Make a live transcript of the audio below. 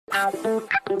This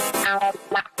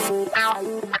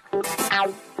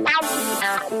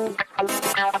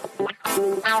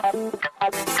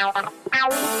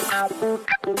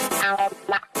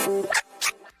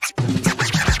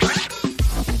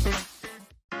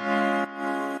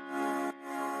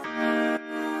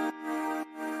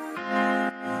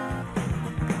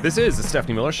is the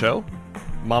Stephanie Miller Show.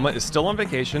 Mama is still on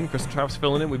vacation. Chris and Travis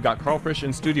filling in. We've got Carl Frisch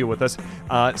in studio with us.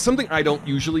 Something I don't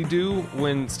usually do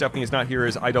when Stephanie is not here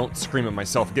is I don't scream at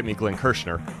myself, get me Glen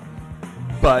Kirschner.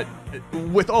 But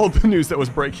with all the news that was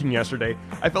breaking yesterday,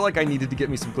 I felt like I needed to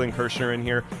get me some Glen Kirschner in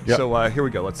here. Yep. So here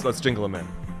we go. Let's jingle him in.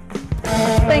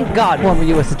 Thank God former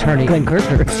U.S. Attorney Glen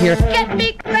Kirschner is here. Get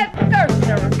me Glen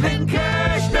Kirschner! Glen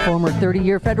Kirschner! Former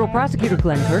 30-year federal prosecutor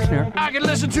Glen Kirschner, I can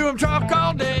listen to him talk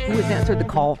all day. who has answered the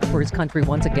call for his country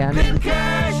once again. Glen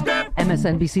Kirschner!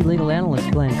 MSNBC legal analyst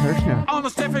Glen Kirschner. On the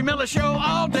Stephanie Miller Show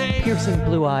all day. Piercing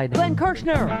blue-eyed Glen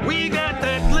Kirschner. We got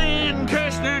that Glen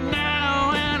Kirschner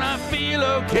now, and I feel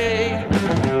okay.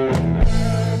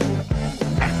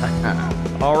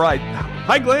 All right.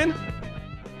 Hi, Glen.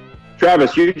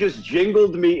 Travis, you just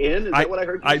jingled me in. Is that what I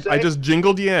heard you say? I just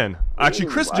jingled you in. Actually,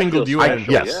 Chris jingled you in.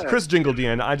 Yes. Yeah. Chris jingled you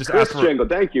in. I just Chris asked for... jingled.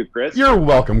 Thank you, Chris. You're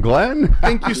welcome, Glenn.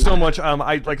 Thank you so much.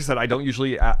 Like I said, I don't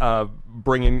usually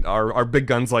bring in our big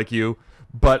guns like you,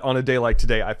 but on a day like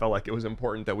today, I felt like it was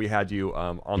important that we had you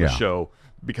on the show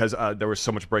because there was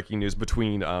so much breaking news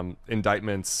between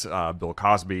indictments, Bill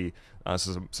Cosby,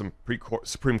 some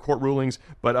Supreme Court rulings,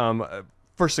 but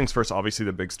first things first, obviously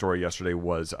the big story yesterday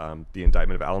was the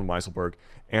indictment of Allen Weisselberg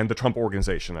and the Trump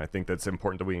Organization. I think that's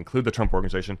important that we include the Trump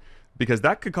Organization because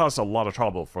that could cause a lot of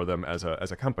trouble for them as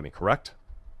a company, correct?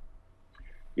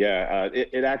 Yeah,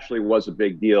 it actually was a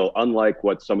big deal, unlike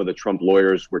what some of the Trump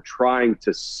lawyers were trying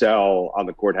to sell on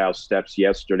the courthouse steps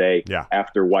yesterday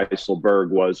after Weisselberg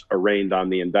was arraigned on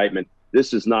the indictment.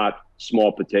 This is not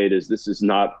small potatoes. This is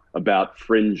not about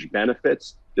fringe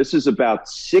benefits. This is about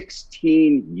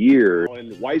 16 years in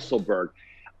Weisselberg.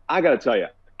 I got to tell you,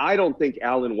 I don't think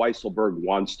Allen Weisselberg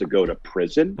wants to go to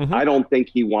prison. I don't think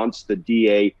he wants the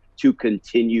DA to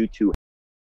continue to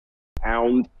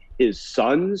hound his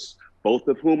sons, both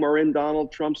of whom are in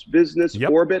Donald Trump's business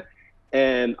orbit.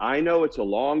 And I know it's a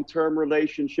long-term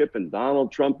relationship, and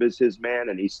Donald Trump is his man,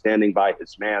 and he's standing by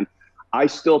his man. I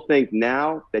still think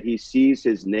now that he sees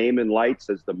his name in lights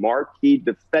as the marquee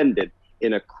defendant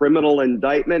in a criminal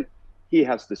indictment, he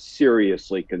has to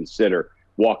seriously consider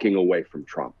walking away from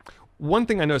Trump. One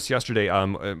thing I noticed yesterday,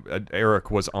 Eric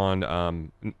was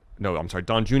on,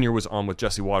 Don Jr. was on with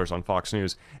Jesse Waters on Fox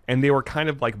News, and they were kind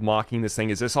of like mocking this thing.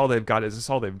 Is this all they've got? Is this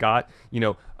all they've got? You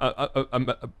know,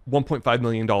 $1.5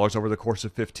 million over the course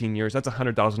of 15 years. That's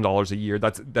 $100,000 a year.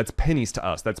 That's pennies to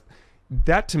us.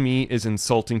 That to me is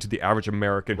insulting to the average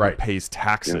American who pays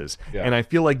taxes. And I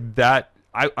feel like that,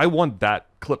 I want that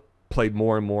clip played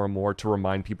more and more and more to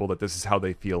remind people that this is how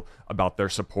they feel about their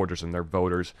supporters and their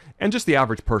voters and just the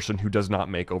average person who does not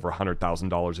make over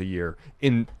 $100,000 a year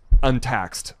in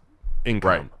untaxed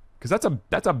income. Because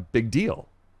that's a big deal.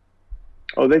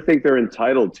 Oh, they think they're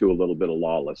entitled to a little bit of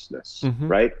lawlessness,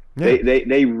 right?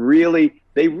 They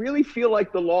really feel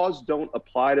like the laws don't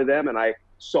apply to them. And I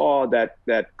saw that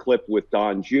clip with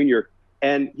Don Jr.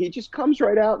 and he just comes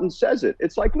right out and says it.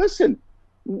 It's like, listen,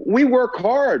 we work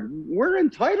hard. We're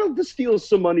entitled to steal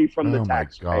some money from the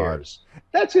taxpayers.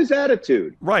 That's his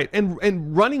attitude. Right.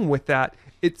 And running with that,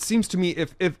 it seems to me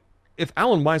if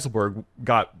Allen Weisselberg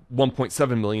got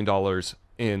 $1.7 million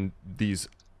in these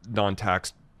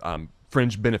non-tax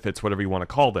fringe benefits, whatever you want to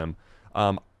call them,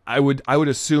 I would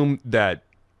assume that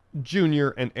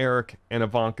Junior and Eric and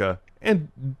Ivanka and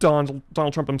Donald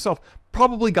Trump himself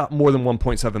probably got more than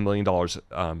 $1.7 million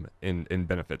in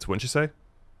benefits, wouldn't you say?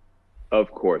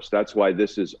 Of course. That's why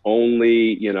this is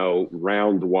only,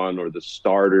 round one or the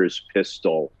starter's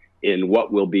pistol in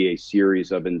what will be a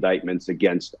series of indictments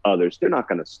against others. They're not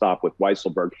going to stop with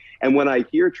Weisselberg. And when I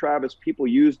hear, Travis, people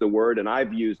use the word, and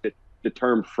I've used it, the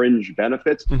term fringe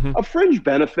benefits. A fringe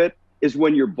benefit is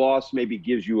when your boss maybe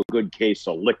gives you a good case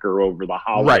of liquor over the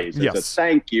holidays as a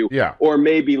thank you, or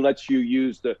maybe lets you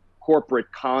use the corporate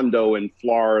condo in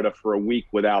Florida for a week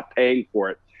without paying for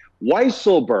it.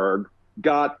 Weisselberg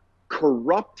got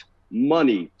corrupt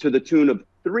money to the tune of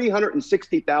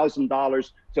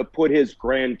 $360,000 to put his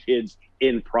grandkids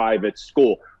in private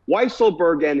school.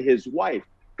 Weisselberg and his wife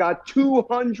got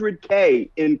 $200K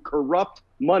in corrupt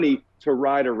money to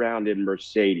ride around in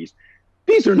Mercedes.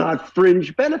 These are not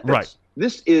fringe benefits.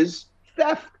 This is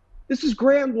theft. This is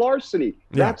grand larceny.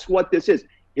 That's what this is.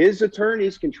 His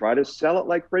attorneys can try to sell it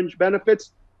like fringe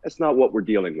benefits. That's not what we're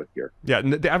dealing with here. Yeah,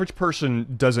 the average person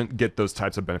doesn't get those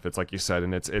types of benefits, like you said,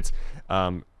 and it's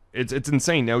it's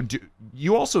insane. Now,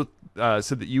 you also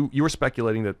said that you were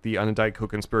speculating that the unindicted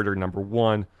co-conspirator number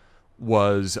one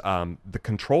was the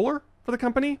controller for the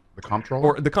company, the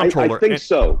comptroller, or the comptroller. I think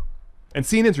so. And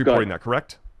CNN's reporting that,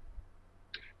 correct?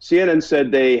 CNN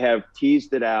said they have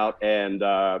teased it out, and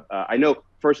I know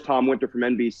first Thom from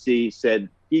NBC said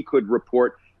he could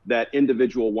report that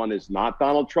individual one is not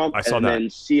Donald Trump. I saw and that. Then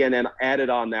CNN added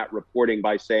on that reporting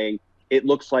by saying it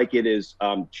looks like it is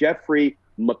Jeffrey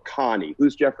McConney.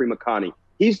 Who's Jeffrey McConney?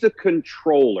 He's the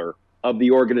controller of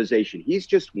the organization. He's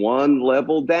just one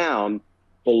level down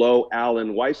below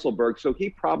Alan Weisselberg. So he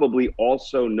probably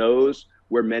also knows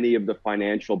where many of the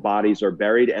financial bodies are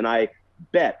buried. And I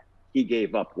bet he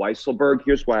gave up Weisselberg.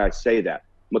 Here's why I say that.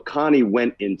 McConney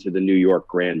went into the New York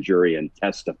grand jury and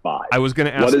testified. I was going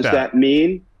to ask what does that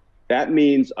mean? That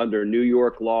means under New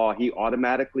York law, he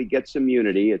automatically gets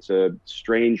immunity. It's a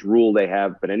strange rule they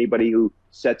have, but anybody who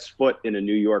sets foot in a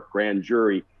New York grand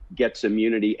jury gets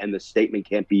immunity, and the statement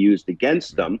can't be used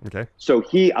against them. Okay. So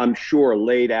he, I'm sure,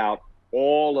 laid out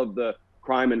all of the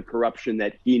crime and corruption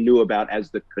that he knew about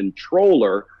as the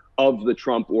controller of the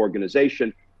Trump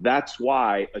organization. That's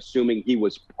why, assuming he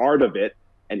was part of it,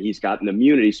 and he's gotten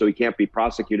immunity, so he can't be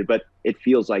prosecuted, but it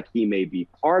feels like he may be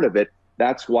part of it.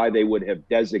 That's why they would have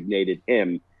designated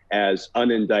him as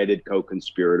unindicted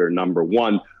co-conspirator number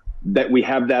one. That we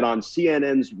have that on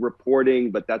CNN's reporting,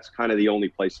 but that's kind of the only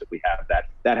place that we have that.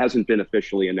 That hasn't been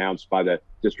officially announced by the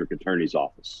district attorney's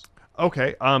office.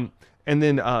 Okay. And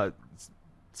then,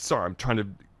 sorry, I'm trying to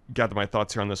gather my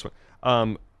thoughts here on this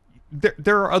one.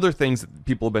 There are other things that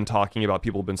people have been talking about,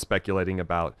 people have been speculating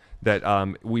about,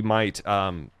 that we might,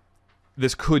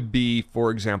 this could be,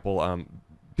 for example,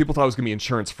 people thought it was going to be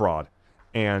insurance fraud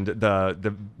and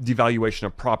the devaluation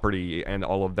of property and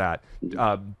all of that.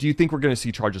 Do you think we're going to see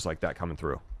charges like that coming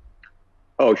through?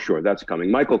 Oh, sure, that's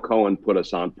coming. Michael Cohen put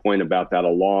us on point about that a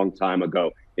long time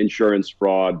ago. Insurance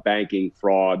fraud, banking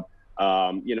fraud,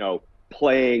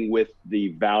 playing with the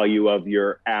value of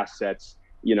your assets,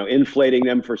 inflating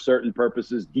them for certain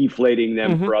purposes, deflating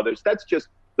them for others.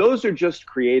 Those are just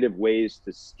creative ways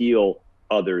to steal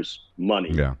others'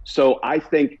 money. Yeah. So I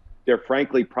think they're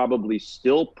frankly probably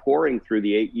still pouring through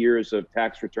the 8 years of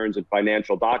tax returns and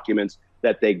financial documents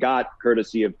that they got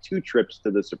courtesy of 2 trips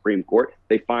to the Supreme Court.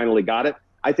 They finally got it.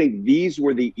 I think these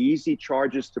were the easy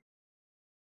charges to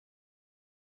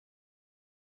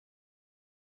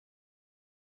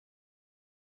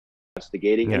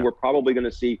investigating, and we're probably going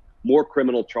to see more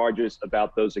criminal charges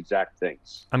about those exact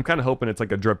things. I'm kind of hoping it's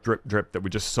like a drip, drip, drip, that we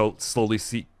just slowly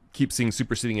keep seeing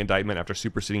superseding indictment after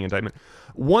superseding indictment.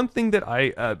 One thing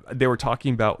that they were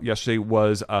talking about yesterday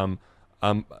was I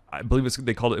believe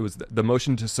they called it was the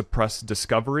motion to suppress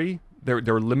discovery. They're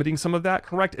limiting some of that,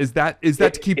 correct? Is that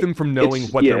to keep them from knowing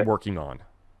what they're working on?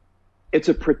 It's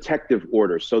a protective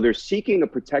order. So they're seeking a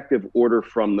protective order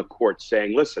from the court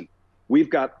saying, listen, we've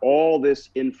got all this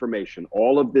information,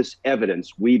 all of this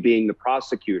evidence, we being the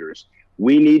prosecutors,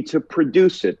 we need to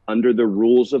produce it under the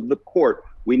rules of the court.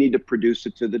 We need to produce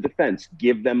it to the defense,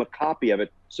 give them a copy of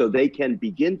it so they can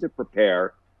begin to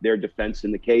prepare their defense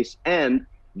in the case, and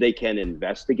they can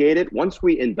investigate it. Once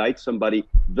we indict somebody,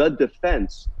 the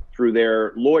defense, through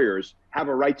their lawyers, have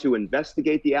a right to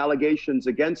investigate the allegations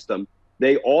against them.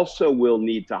 They also will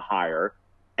need to hire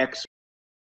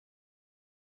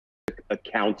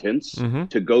accountants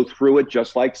to go through it,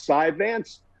 just like Cy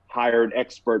Vance hired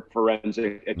expert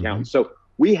forensic accountants. So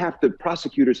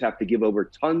prosecutors have to give over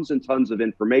tons and tons of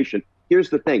information. Here's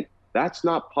the thing, that's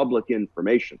not public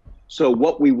information. So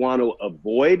what we want to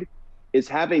avoid is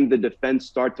having the defense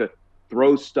start to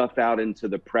throw stuff out into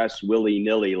the press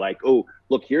willy-nilly, like, oh,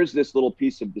 look, here's this little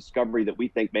piece of discovery that we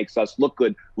think makes us look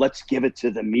good. Let's give it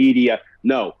to the media.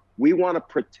 No, we want a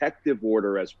protective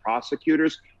order as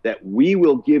prosecutors that we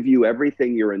will give you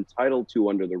everything you're entitled to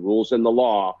under the rules and the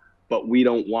law, but we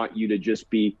don't want you to just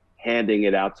be handing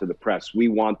it out to the press. We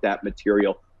want that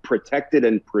material protected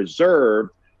and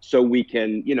preserved so we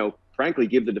can, frankly,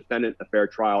 give the defendant a fair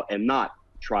trial and not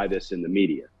try this in the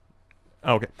media.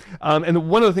 Okay. And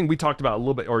one other thing we talked about a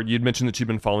little bit, or you'd mentioned that you've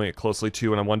been following it closely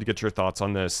too, and I wanted to get your thoughts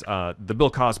on this, the Bill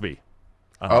Cosby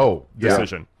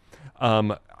decision.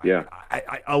 Yeah.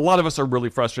 A lot of us are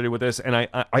really frustrated with this, and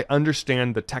I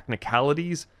understand the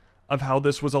technicalities of how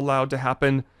this was allowed to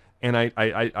happen. And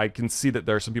I can see that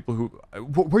there are some people who,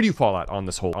 where do you fall at on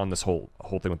this whole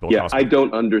thing with Bill Cosby? I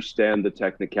don't understand the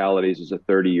technicalities as a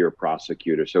 30-year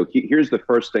prosecutor. So here's the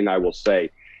first thing I will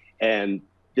say, and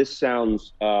this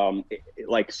sounds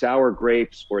like sour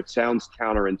grapes, or it sounds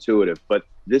counterintuitive, but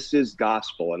this is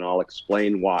gospel, and I'll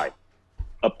explain why.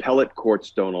 Appellate courts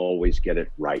don't always get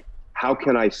it right. How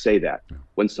can I say that?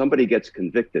 When somebody gets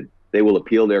convicted, They will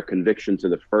appeal their conviction to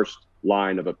the first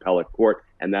line of appellate court,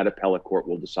 and that appellate court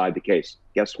will decide the case.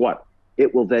 Guess what?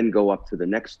 It will then go up to the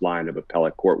next line of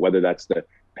appellate court, whether that's the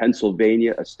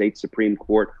Pennsylvania, a state Supreme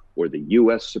Court, or the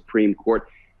U.S. Supreme Court.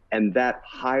 And that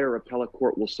higher appellate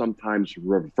court will sometimes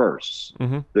reverse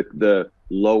the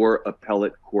lower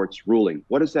appellate court's ruling.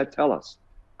 What does that tell us?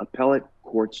 Appellate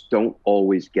courts don't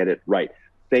always get it right.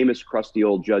 Famous crusty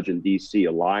old judge in D.C.,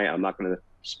 I'm not going to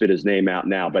spit his name out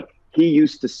now, but he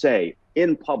used to say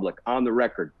in public, on the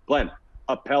record, Glenn,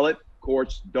 appellate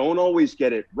courts don't always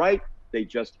get it right. They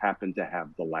just happen to have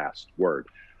the last word.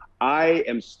 I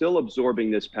am still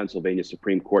absorbing this Pennsylvania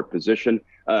Supreme Court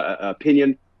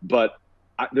opinion, but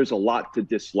there's a lot to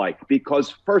dislike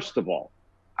because, first of all,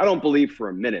 I don't believe for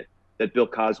a minute that Bill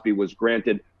Cosby was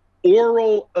granted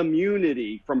oral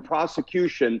immunity from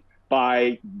prosecution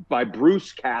by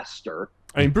Bruce Castor.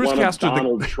 I mean, Bruce Castor,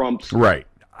 Donald Trump's right.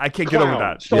 I can't get over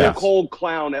that. Stone Cold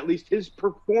clown. At least his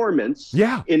performance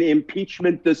in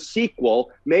Impeachment, the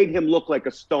sequel, made him look like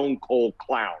a stone cold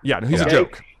clown. Yeah, he's a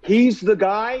joke. He's the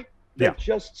guy that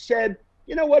just said,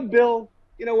 you know what, Bill?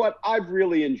 You know what? I've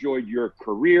really enjoyed your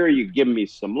career. You've given me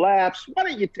some laughs. Why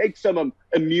don't you take some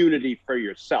immunity for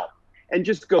yourself and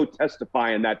just go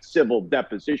testify in that civil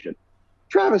deposition?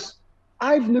 Travis,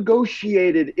 I've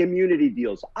negotiated immunity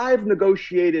deals. I've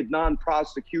negotiated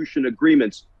non-prosecution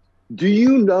agreements. Do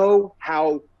you know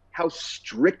how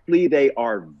strictly they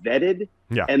are vetted?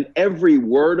 Yeah. And every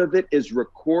word of it is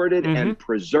recorded and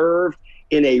preserved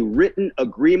in a written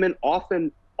agreement,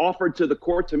 often offered to the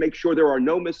court to make sure there are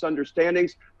no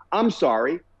misunderstandings. I'm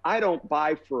sorry, I don't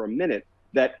buy for a minute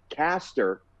that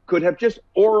Castor could have just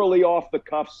orally off the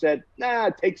cuff said, nah,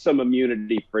 take some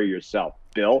immunity for yourself,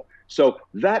 Bill. So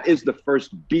that is the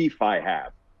first beef I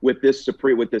have with this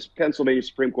Pennsylvania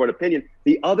Supreme Court opinion.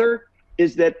 The other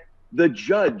is that the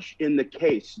judge in the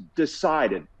case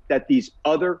decided that these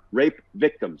other rape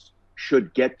victims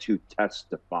should get to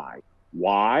testify.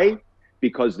 Why?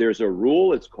 Because there's a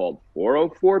rule, it's called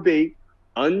 404B,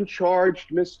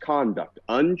 uncharged misconduct,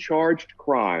 uncharged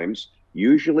crimes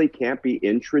usually can't be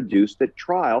introduced at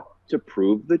trial to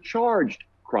prove the charged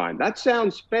crime. That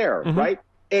sounds fair, right?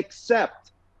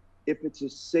 Except if it's a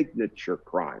signature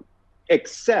crime,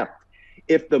 except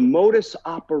if the modus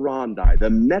operandi, the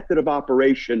method of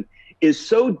operation, is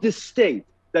so distinct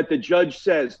that the judge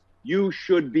says you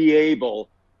should be able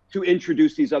to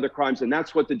introduce these other crimes. And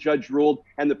that's what the judge ruled.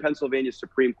 And the Pennsylvania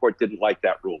Supreme Court didn't like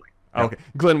that ruling. Okay.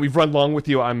 Glenn, we've run long with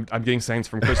you. I'm getting signs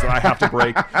from Chris that I have to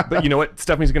break. But you know what?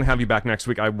 Stephanie's going to have you back next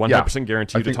week. I 100%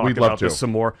 guarantee you to talk about this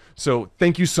some more. So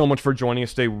thank you so much for joining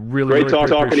us today. Really great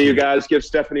talking to you guys. Give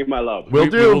Stephanie my love. We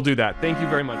will do that. Thank you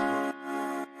very much.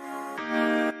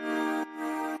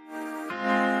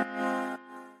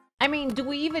 I mean, do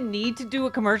we even need to do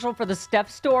a commercial for the Steph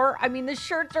store? I mean, the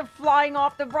shirts are flying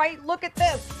off the right. Look at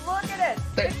this. Look at it.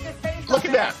 Get your face Look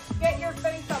at that. Get your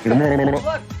face up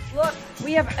there. Look.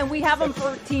 We have them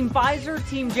for Team Pfizer,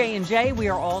 Team J&J. We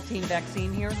are all Team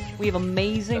Vaccine here. We have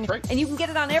amazing. That's right. And you can get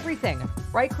it on everything.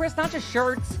 Right, Chris? Not just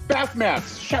shirts. Bath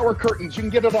mats, shower curtains. You can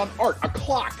get it on art, a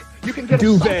clock. You can get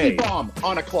Duvet. a sexy bomb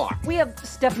on a clock. We have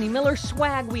Stephanie Miller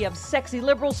swag. We have sexy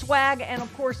liberal swag. And,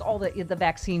 of course, all the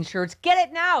vaccine shirts. Get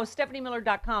it now.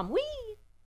 StephanieMiller.com. Whee!